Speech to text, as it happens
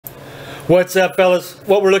What's up, fellas?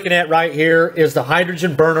 What we're looking at right here is the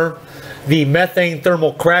hydrogen burner, the methane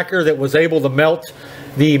thermal cracker that was able to melt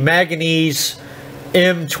the manganese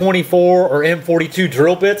M24 or M42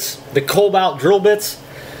 drill bits, the cobalt drill bits.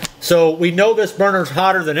 So we know this burner is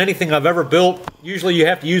hotter than anything I've ever built. Usually you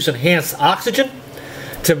have to use enhanced oxygen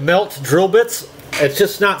to melt drill bits. It's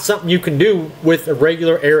just not something you can do with a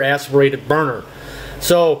regular air aspirated burner.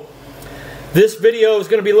 So this video is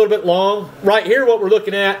going to be a little bit long. Right here what we're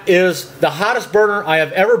looking at is the hottest burner I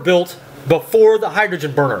have ever built before the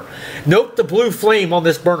hydrogen burner. Note the blue flame on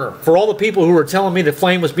this burner. For all the people who were telling me the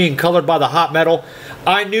flame was being colored by the hot metal,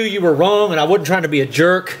 I knew you were wrong, and I wasn't trying to be a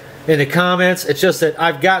jerk in the comments. It's just that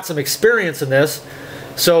I've got some experience in this.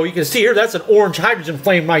 So you can see here, that's an orange hydrogen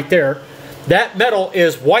flame right there. That metal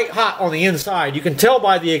is white hot on the inside. You can tell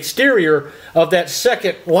by the exterior of that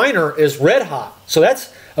second liner is red hot. So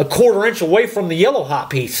that's a 1/4 inch away from the yellow hot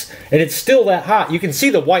piece, and it's still that hot. You can see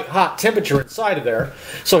the white hot temperature inside of there.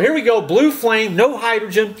 So here we go, blue flame, no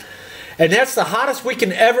hydrogen, and that's the hottest we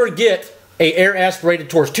can ever get a air aspirated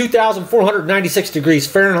torch. 2,496 degrees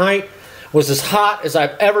Fahrenheit was as hot as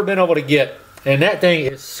I've ever been able to get, and that thing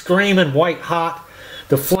is screaming white hot.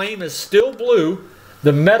 The flame is still blue.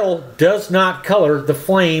 The metal does not color the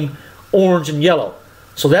flame orange and yellow.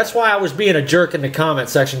 So that's why I was being a jerk in the comment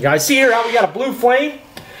section, guys. See here how we got a blue flame?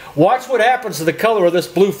 Watch what happens to the color of this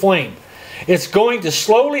blue flame. It's going to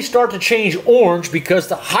slowly start to change orange because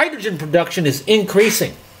the hydrogen production is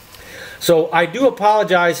increasing. So I do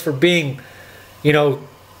apologize for being,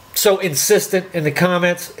 so insistent in the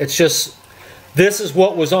comments. It's just, this is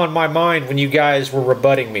what was on my mind when you guys were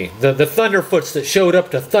rebutting me. The thunderfoots that showed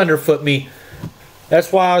up to thunderfoot me.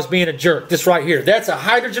 That's why I was being a jerk. This right here, that's a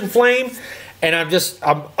hydrogen flame, and I'm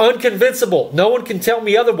unconvincible. No one can tell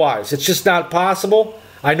me otherwise. It's just not possible.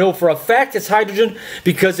 I know for a fact it's hydrogen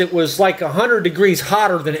because it was like 100 degrees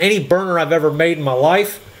hotter than any burner I've ever made in my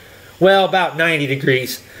life. Well, about 90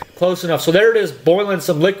 degrees. Close enough. So there it is, boiling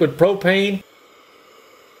some liquid propane.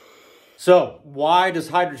 So why does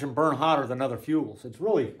hydrogen burn hotter than other fuels? It's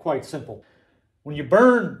really quite simple. When you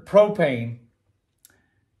burn propane,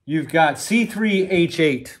 you've got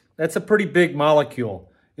C3H8. That's a pretty big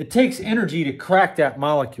molecule. It takes energy to crack that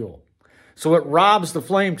molecule. So it robs the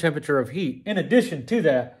flame temperature of heat. In addition to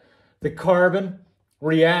that, the carbon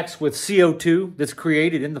reacts with CO2 that's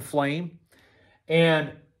created in the flame.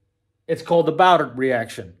 And it's called the Ballard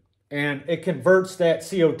reaction. And it converts that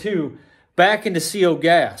CO2 back into CO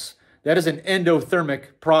gas. That is an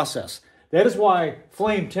endothermic process. That is why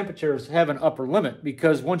flame temperatures have an upper limit,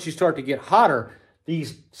 because once you start to get hotter,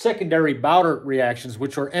 these secondary Ballard reactions,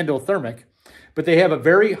 which are endothermic, but they have a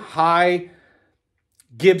very high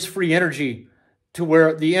Gibbs free energy to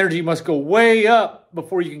where the energy must go way up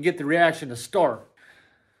before you can get the reaction to start.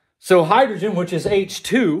 So hydrogen, which is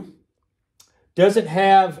H2, doesn't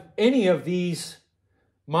have any of these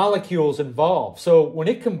molecules involved. So when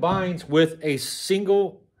it combines with a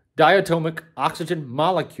single diatomic oxygen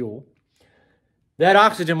molecule, that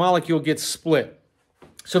oxygen molecule gets split.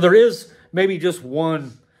 So there is maybe just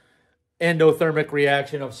one endothermic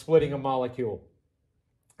reaction of splitting a molecule.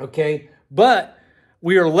 Okay, but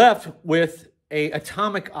we are left with an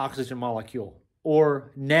atomic oxygen molecule,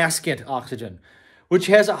 or nascent oxygen, which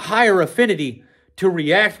has a higher affinity to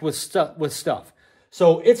react with stuff.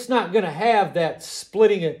 So it's not going to have that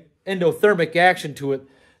splitting endothermic action to it,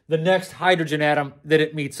 the next hydrogen atom that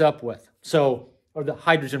it meets up with. So, or the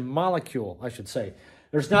hydrogen molecule, I should say.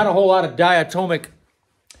 There's not a whole lot of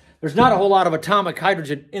there's not a whole lot of atomic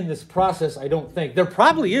hydrogen in this process, I don't think. There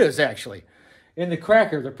probably is, actually. In the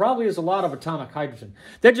cracker, there probably is a lot of atomic hydrogen.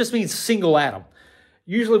 That just means single atom.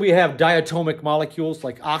 Usually we have diatomic molecules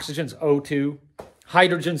like oxygen's O2,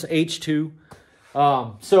 hydrogen's H2.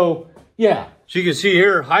 So, yeah. So you can see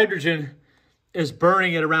here, hydrogen is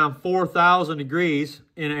burning at around 4,000 degrees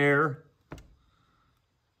in air.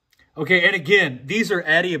 Okay, and again, these are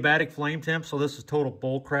adiabatic flame temps, so this is total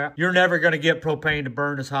bull crap. You're never going to get propane to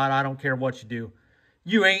burn as hot. I don't care what you do.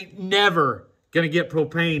 You ain't never going to get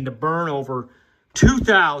propane to burn over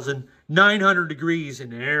 2,900 degrees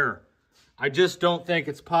in air. I just don't think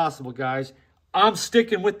it's possible, guys. I'm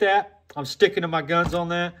sticking with that. I'm sticking to my guns on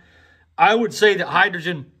that. I would say that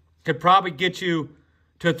hydrogen could probably get you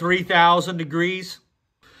to 3,000 degrees.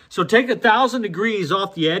 So take 1,000 degrees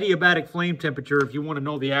off the adiabatic flame temperature if you want to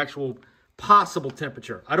know the actual possible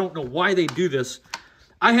temperature. I don't know why they do this.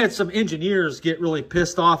 I had some engineers get really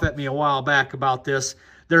pissed off at me a while back about this.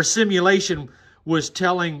 Their simulation was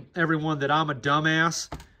telling everyone that I'm a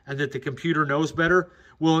dumbass and that the computer knows better.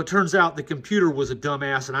 Well, it turns out the computer was a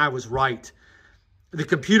dumbass and I was right. The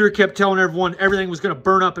computer kept telling everyone everything was going to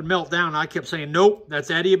burn up and melt down. And I kept saying, nope, that's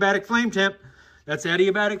adiabatic flame temp. That's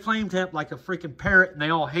adiabatic flame temp, like a freaking parrot, and they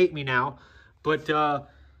all hate me now. But,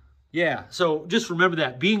 yeah, so just remember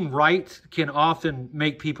that. Being right can often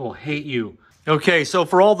make people hate you. Okay, so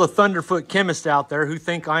for all the Thunderfoot chemists out there who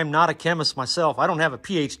think I'm not a chemist myself, I don't have a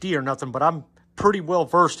PhD or nothing, but I'm pretty well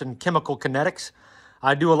versed in chemical kinetics.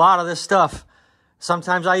 I do a lot of this stuff.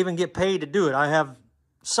 Sometimes I even get paid to do it. I have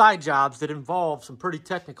side jobs that involve some pretty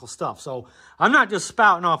technical stuff. So I'm not just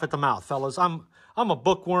spouting off at the mouth, fellas. I'm a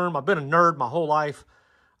bookworm. I've been a nerd my whole life.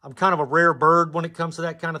 I'm kind of a rare bird when it comes to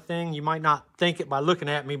that kind of thing. You might not think it by looking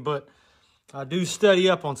at me, but I do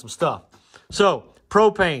study up on some stuff. So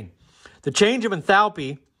propane. The change of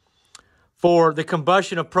enthalpy for the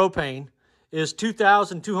combustion of propane is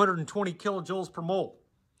 2,220 kilojoules per mole.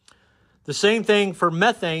 The same thing for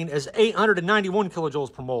methane is 891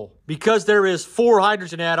 kilojoules per mole. Because there is 4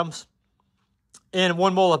 hydrogen atoms in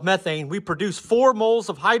 1 mole of methane, we produce 4 moles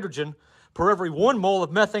of hydrogen per every 1 mole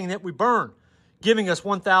of methane that we burn, giving us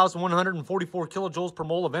 1,144 kilojoules per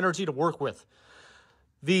mole of energy to work with.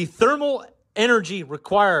 The thermal energy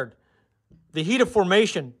required, the heat of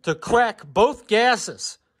formation to crack both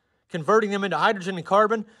gases, converting them into hydrogen and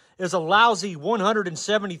carbon, is a lousy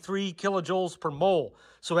 173 kilojoules per mole.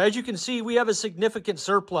 So as you can see, we have a significant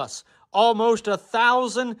surplus, almost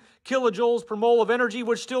 1,000 kilojoules per mole of energy,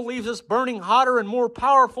 which still leaves us burning hotter and more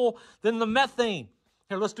powerful than the methane.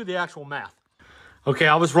 Here, let's do the actual math. Okay,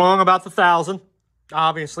 I was wrong about the 1,000,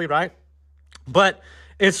 obviously, right? But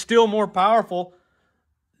it's still more powerful,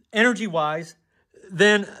 energy-wise,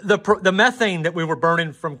 than the methane that we were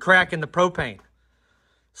burning from cracking the propane.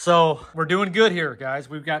 So we're doing good here, guys.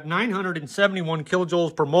 We've got 971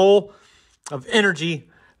 kilojoules per mole of energy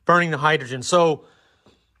burning the hydrogen. So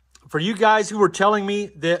for you guys who were telling me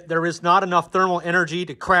that there is not enough thermal energy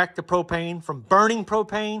to crack the propane from burning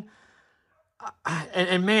propane,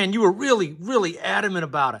 and man, you were really, really adamant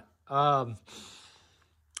about it.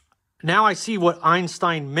 Now I see what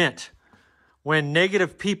Einstein meant when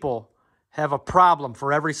negative people have a problem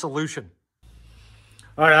for every solution.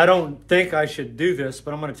 All right, I don't think I should do this,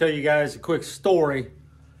 but I'm going to tell you guys a quick story.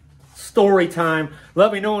 Story time.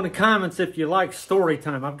 Let me know in the comments if you like story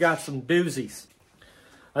time. I've got some doozies.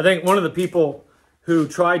 I think one of the people who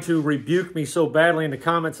tried to rebuke me so badly in the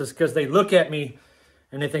comments is because they look at me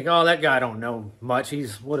and they think, oh, that guy don't know much.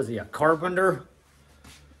 He's, what is he, a carpenter?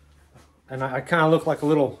 And I kind of look like a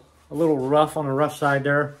little rough on the rough side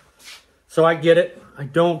there. So I get it. I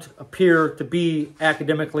don't appear to be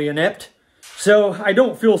academically inept. So I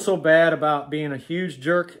don't feel so bad about being a huge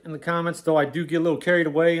jerk in the comments, though I do get a little carried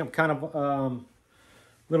away. I'm kind of a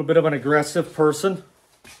little bit of an aggressive person.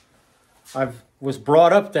 I was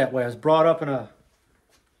brought up that way. I was brought up in a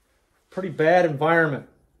pretty bad environment.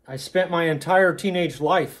 I spent my entire teenage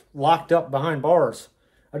life locked up behind bars.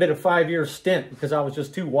 I did a 5-year stint because I was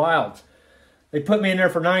just too wild. They put me in there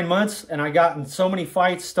for 9 months, and I got in so many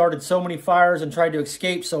fights, started so many fires, and tried to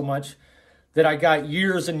escape so much that I got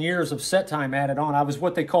years and years of set time added on. I was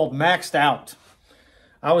what they called maxed out.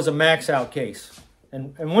 I was a max out case.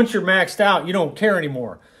 And once you're maxed out, you don't care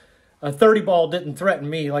anymore. A 30 ball didn't threaten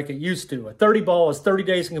me like it used to. A 30 ball is 30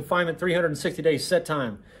 days in confinement, 360 days set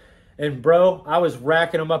time. And bro, I was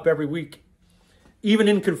racking them up every week. Even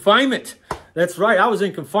in confinement. That's right, I was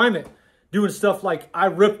in confinement doing stuff like I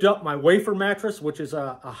ripped up my wafer mattress, which is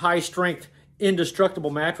a high-strength, indestructible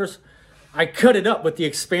mattress. I cut it up with the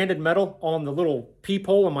expanded metal on the little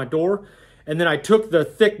peephole on my door, and then I took the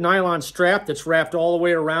thick nylon strap that's wrapped all the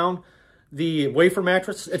way around the wafer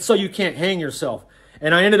mattress. It's so you can't hang yourself.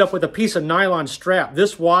 And I ended up with a piece of nylon strap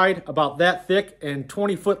this wide, about that thick, and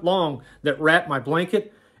 20 foot long that wrapped my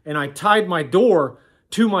blanket, and I tied my door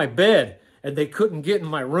to my bed, and they couldn't get in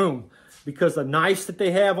my room because the knives that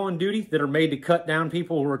they have on duty that are made to cut down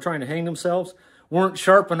people who are trying to hang themselves weren't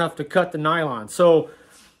sharp enough to cut the nylon. So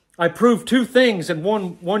I proved 2 things in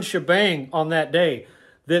one shebang on that day,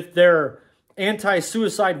 that their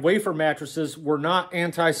anti-suicide wafer mattresses were not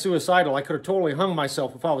anti-suicidal. I could have totally hung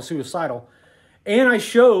myself if I was suicidal. And I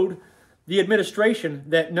showed the administration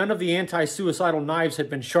that none of the anti-suicidal knives had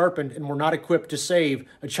been sharpened and were not equipped to save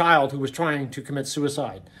a child who was trying to commit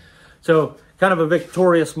suicide. So kind of a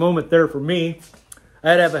victorious moment there for me.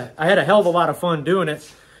 I had a hell of a lot of fun doing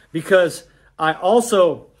it because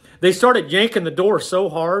they started yanking the door so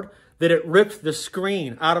hard that it ripped the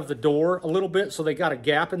screen out of the door a little bit, so they got a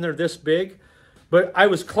gap in there this big. But I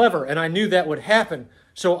was clever, and I knew that would happen,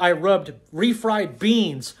 so I rubbed refried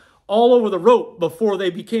beans all over the rope before they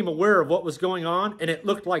became aware of what was going on, and it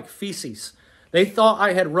looked like feces. They thought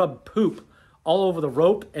I had rubbed poop all over the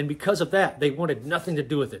rope, and because of that, they wanted nothing to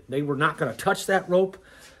do with it. They were not going to touch that rope.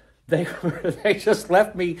 They just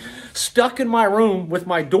left me stuck in my room with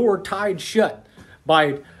my door tied shut.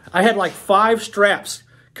 I had like 5 straps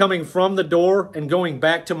coming from the door and going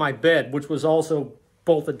back to my bed, which was also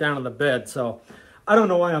bolted down to the bed. So I don't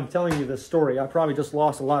know why I'm telling you this story. I probably just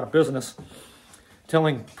lost a lot of business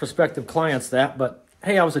telling prospective clients that, but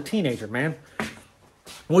hey, I was a teenager, man.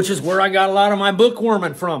 Which is where I got a lot of my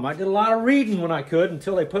bookworming from. I did a lot of reading when I could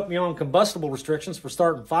until they put me on combustible restrictions for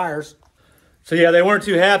starting fires. So yeah, they weren't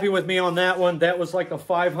too happy with me on that one. That was like a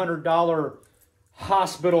 $500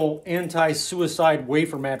 hospital anti-suicide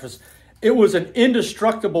wafer mattress. It was an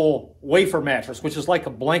indestructible wafer mattress, which is like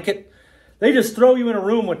a blanket. They just throw you in a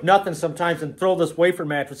room with nothing sometimes and throw this wafer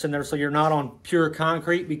mattress in there so you're not on pure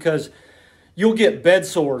concrete, because you'll get bed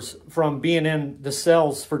sores from being in the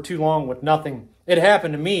cells for too long with nothing. It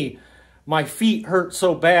happened to me. My feet hurt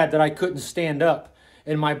so bad that I couldn't stand up,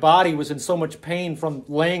 and my body was in so much pain from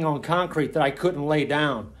laying on concrete that I couldn't lay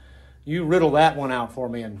down. You riddle that one out for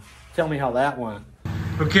me and tell me how that went.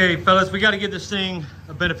 Okay, fellas, we got to give this thing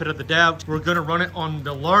a benefit of the doubt. We're going to run it on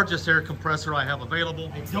the largest air compressor I have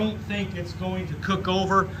available. I don't think it's going to cook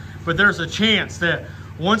over, but there's a chance that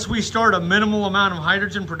once we start a minimal amount of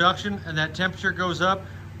hydrogen production and that temperature goes up,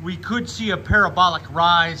 we could see a parabolic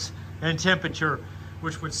rise in temperature,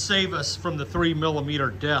 which would save us from the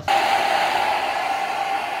 3mm death.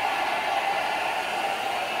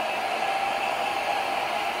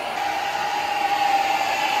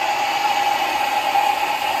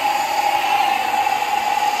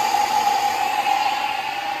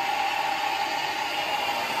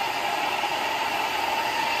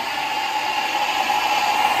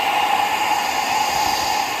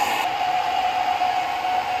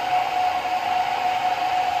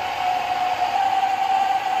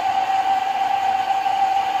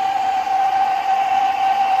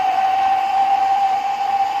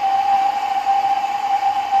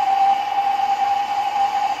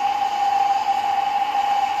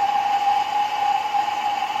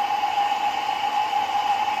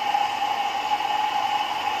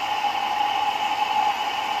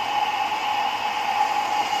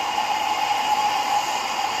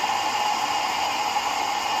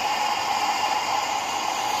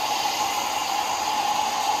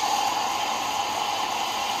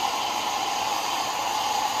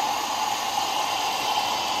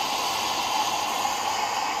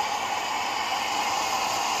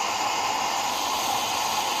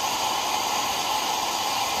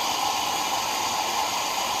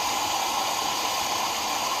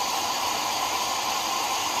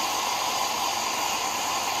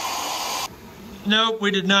 Nope,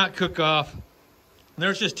 we did not cook off.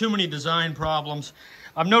 There's just too many design problems.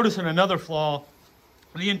 I'm noticing another flaw.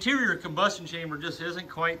 The interior combustion chamber just isn't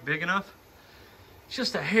quite big enough. It's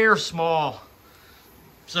just a hair small.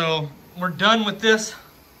 So we're done with this.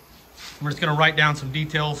 We're just gonna write down some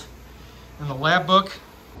details in the lab book.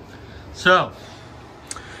 So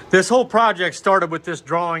this whole project started with this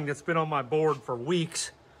drawing that's been on my board for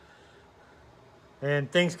weeks.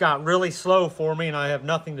 And things got really slow for me, and I have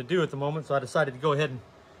nothing to do at the moment, so I decided to go ahead and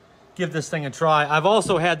give this thing a try. I've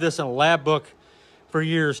also had this in a lab book for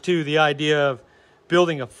years too, the idea of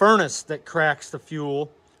building a furnace that cracks the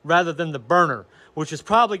fuel rather than the burner, which is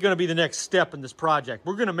probably going to be the next step in this project.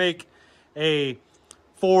 We're going to make a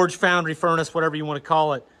forge, foundry furnace, whatever you want to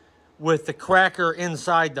call it, with the cracker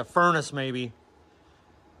inside the furnace maybe,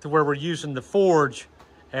 to where we're using the forge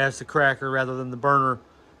as the cracker rather than the burner.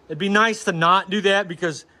 It'd be nice to not do that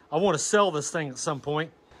because I want to sell this thing at some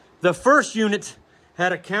point. The first unit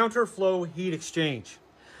had a counterflow heat exchange.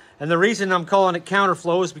 And the reason I'm calling it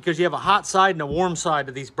counterflow is because you have a hot side and a warm side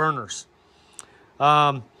to these burners.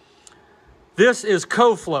 This is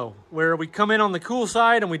co-flow, where we come in on the cool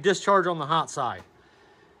side and we discharge on the hot side.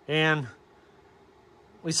 And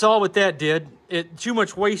we saw what that did. Too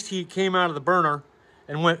much waste heat came out of the burner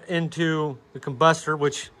and went into the combustor,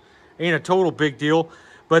 which ain't a total big deal.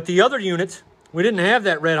 But the other unit, we didn't have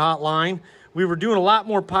that red hot line. We were doing a lot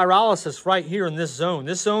more pyrolysis right here in this zone.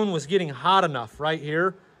 This zone was getting hot enough right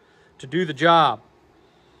here to do the job.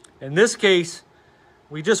 In this case,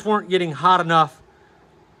 we just weren't getting hot enough.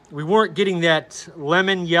 We weren't getting that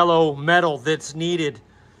lemon yellow metal that's needed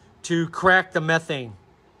to crack the methane.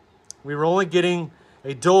 We were only getting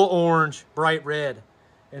a dull orange, bright red.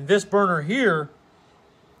 And this burner here,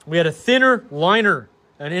 we had a thinner liner,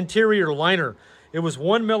 an interior liner. It was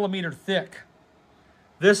 1 millimeter thick.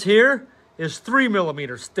 This here is 3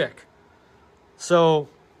 millimeters thick. So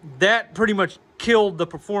that pretty much killed the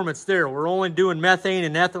performance there. We're only doing methane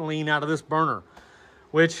and ethylene out of this burner.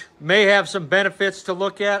 which may have some benefits to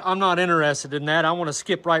look at. I'm not interested in that. I want to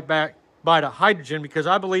skip right back by to hydrogen, because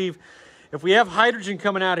I believe if we have hydrogen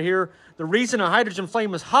coming out of here, the reason a hydrogen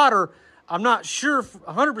flame is hotter, I'm not sure,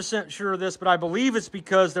 100% sure of this, but I believe it's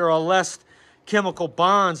because there are less chemical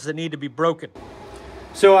bonds that need to be broken.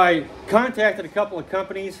 So I contacted a couple of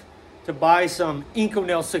companies to buy some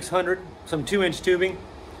Inconel 600, some 2-inch tubing,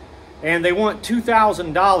 and they want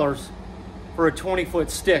 $2,000 for a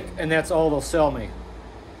 20-foot stick, and that's all they'll sell me.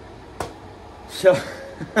 So,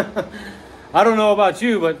 I don't know about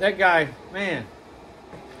you, but that guy, man,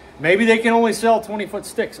 maybe they can only sell 20-foot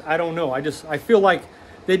sticks. I don't know. I feel like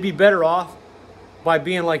they'd be better off by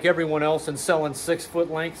being like everyone else and selling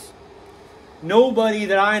 6-foot lengths. Nobody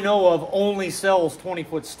that I know of only sells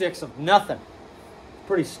 20-foot sticks of nothing.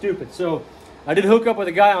 Pretty stupid. So I did hook up with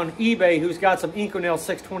a guy on eBay who's got some Inconel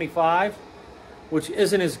 625, which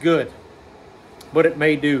isn't as good, but it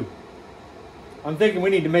may do. I'm thinking we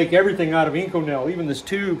need to make everything out of Inconel, even this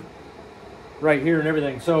tube right here and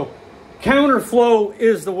everything. So counterflow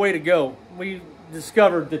is the way to go. We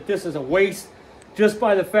discovered that this is a waste just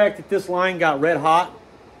by the fact that this line got red hot.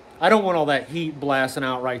 I don't want all that heat blasting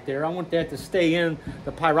out right there. I want that to stay in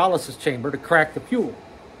the pyrolysis chamber to crack the fuel.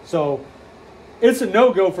 So it's a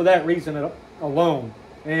no-go for that reason alone.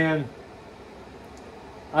 And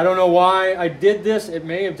I don't know why I did this. It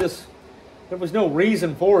may have just, there was no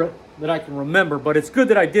reason for it that I can remember, but it's good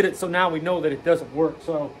that I did it, so now we know that it doesn't work.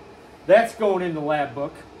 So that's going in the lab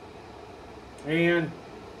book. And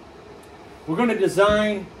we're going to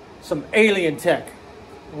design some alien tech.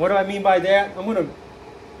 And what do I mean by that? I'm going to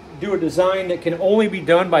do a design that can only be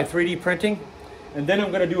done by 3D printing, and then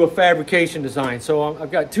I'm going to do a fabrication design. So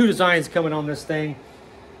I've got 2 designs coming on this thing.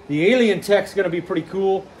 The alien tech's going to be pretty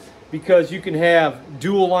cool because you can have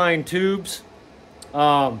dual line tubes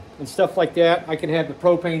and stuff like that. I can have the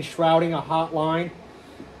propane shrouding, a hot line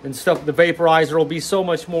and stuff. The vaporizer will be so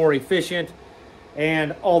much more efficient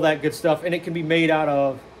and all that good stuff. And it can be made out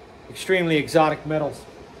of extremely exotic metals.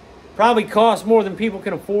 Probably costs more than people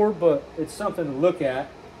can afford, but it's something to look at.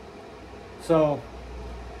 So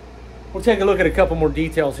we'll take a look at a couple more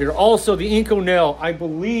details here. Also, the Inconel, I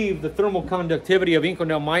believe the thermal conductivity of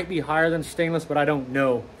Inconel might be higher than stainless, but I don't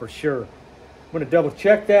know for sure. I'm going to double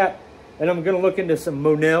check that, and I'm going to look into some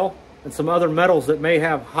Monel and some other metals that may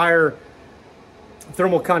have higher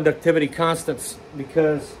thermal conductivity constants,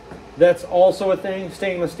 because that's also a thing.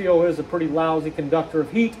 Stainless steel is a pretty lousy conductor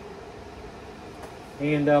of heat,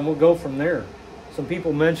 and we'll go from there. Some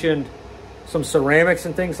people mentioned some ceramics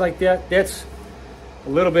and things like that. That's a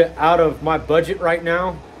little bit out of my budget right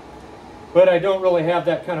now, but I don't really have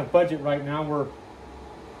that kind of budget right now. We're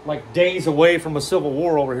like days away from a civil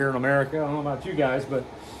war over here in America. I don't know about you guys, but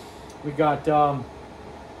we got an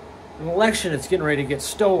election that's getting ready to get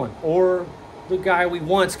stolen, or the guy we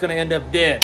want's going to end up dead.